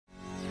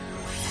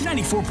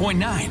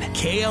94.9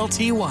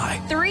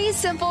 KLTY. 3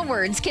 simple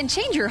words can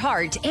change your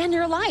heart and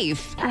your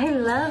life. I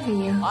love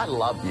you. I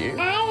love you.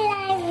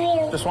 I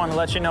love you. Just wanted to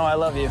let you know I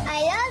love you.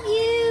 I love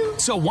you.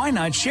 So why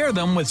not share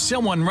them with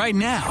someone right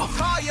now?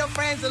 Call your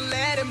friends and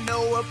let them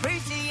know.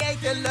 Appreciate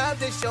the love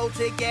to show.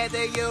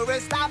 Together you're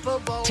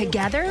unstoppable.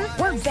 Together,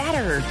 we're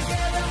better.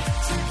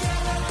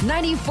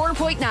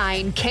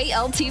 94.9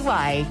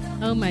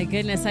 KLTY. Oh my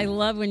goodness, I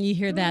love when you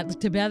hear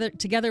that.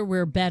 Together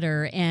we're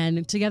better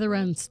and together we're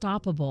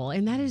unstoppable.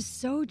 And that is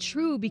so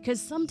true because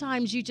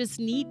sometimes you just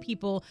need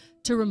people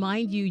to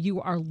remind you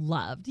you are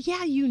loved.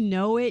 Yeah, you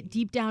know it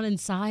deep down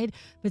inside,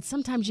 but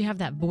sometimes you have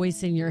that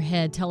voice in your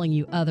head telling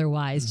you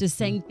otherwise, just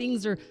saying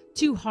things are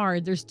too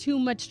hard. There's too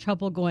much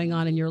trouble going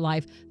on in your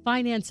life.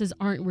 Finances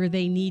aren't where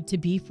they need to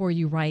be for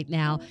you right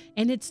now.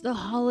 And it's the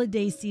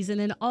holiday season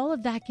and all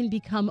of that can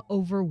become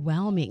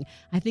overwhelming.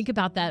 I think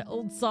about that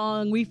old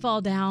song, We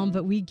Fall Down,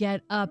 but we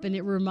get up. And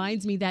it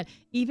reminds me that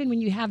even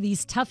when you have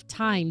these tough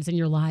times in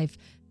your life,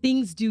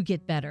 things do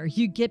get better.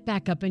 You get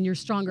back up and you're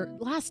stronger.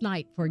 Last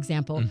night, for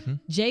example,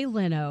 Jay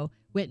Leno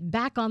went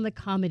back on the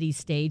comedy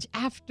stage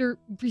after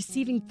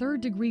receiving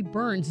third-degree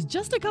burns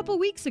just a couple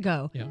weeks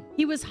ago. Yeah.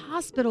 He was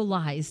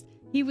hospitalized.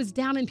 He was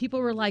down and people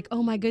were like,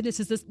 oh my goodness,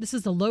 this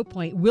is a low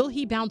point. Will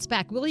he bounce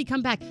back? Will he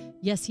come back?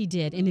 Yes, he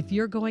did. And if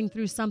you're going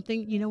through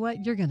something, you know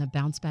what? You're going to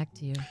bounce back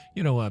too.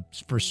 You know,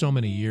 for so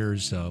many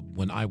years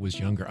when I was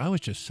younger, I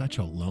was just such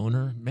a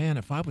loner. Man,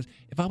 if I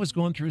was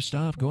going through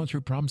stuff, going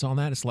through problems, all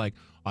that, it's like,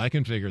 I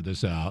can figure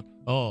this out.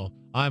 Oh,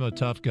 I'm a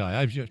tough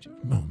guy.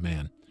 Oh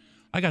man.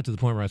 I got to the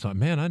point where I thought,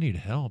 man, I need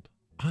help.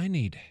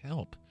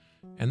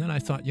 And then I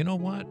thought, you know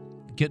what?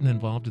 Getting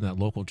involved in that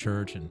local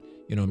church and,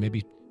 you know,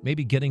 maybe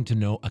getting to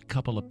know a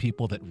couple of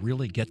people that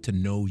really get to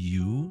know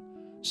you.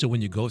 So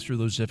when you go through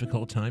those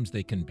difficult times,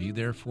 they can be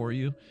there for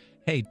you.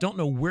 Hey, don't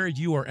know where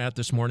you are at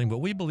this morning, but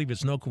we believe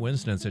it's no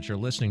coincidence that you're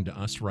listening to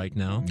us right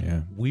now.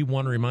 Yeah. We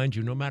want to remind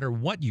you, no matter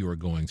what you are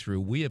going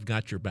through, we have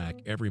got your back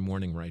every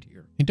morning right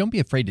here. And don't be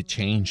afraid to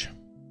change.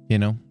 You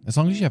know, as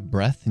long as you have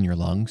breath in your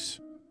lungs,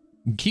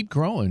 keep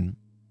growing,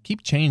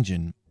 keep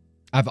changing.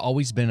 I've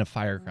always been a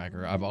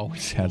firecracker. I've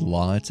always had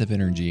lots of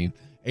energy.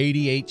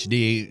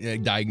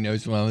 ADHD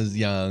diagnosed when I was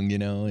young, you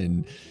know,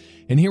 and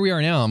here we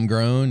are now. I'm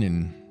grown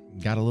and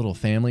got a little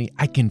family.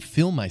 I can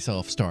feel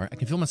myself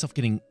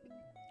getting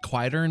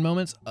quieter in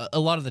moments a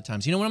lot of the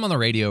times. You know, when I'm on the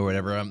radio or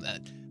whatever, I'm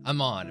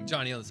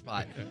Johnny on the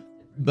spot.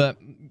 But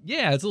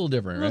yeah, it's a little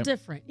different, right? A little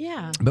different,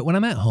 yeah. But when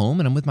I'm at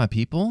home and I'm with my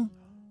people,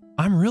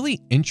 I'm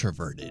really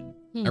introverted.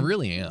 I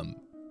really am.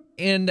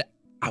 And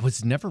I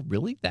was never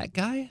really that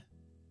guy.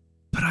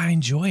 But I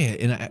enjoy it,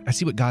 and I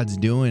see what God's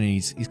doing, and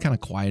He's kind of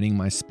quieting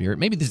my spirit.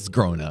 Maybe this is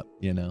growing up,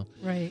 you know?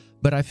 Right.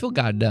 But I feel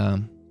God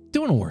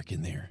doing a work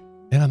in there.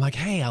 And I'm like,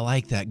 hey, I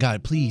like that.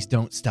 God, please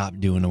don't stop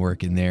doing the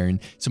work in there.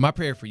 And so my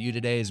prayer for you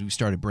today as we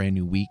start a brand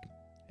new week,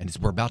 and as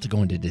we're about to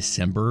go into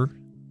December,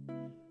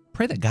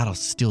 pray that God will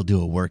still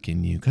do a work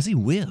in you, because He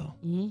will.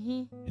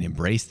 And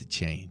embrace the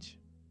change.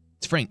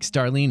 It's Frank,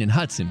 Starlene, and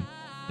Hudson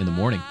in the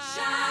morning.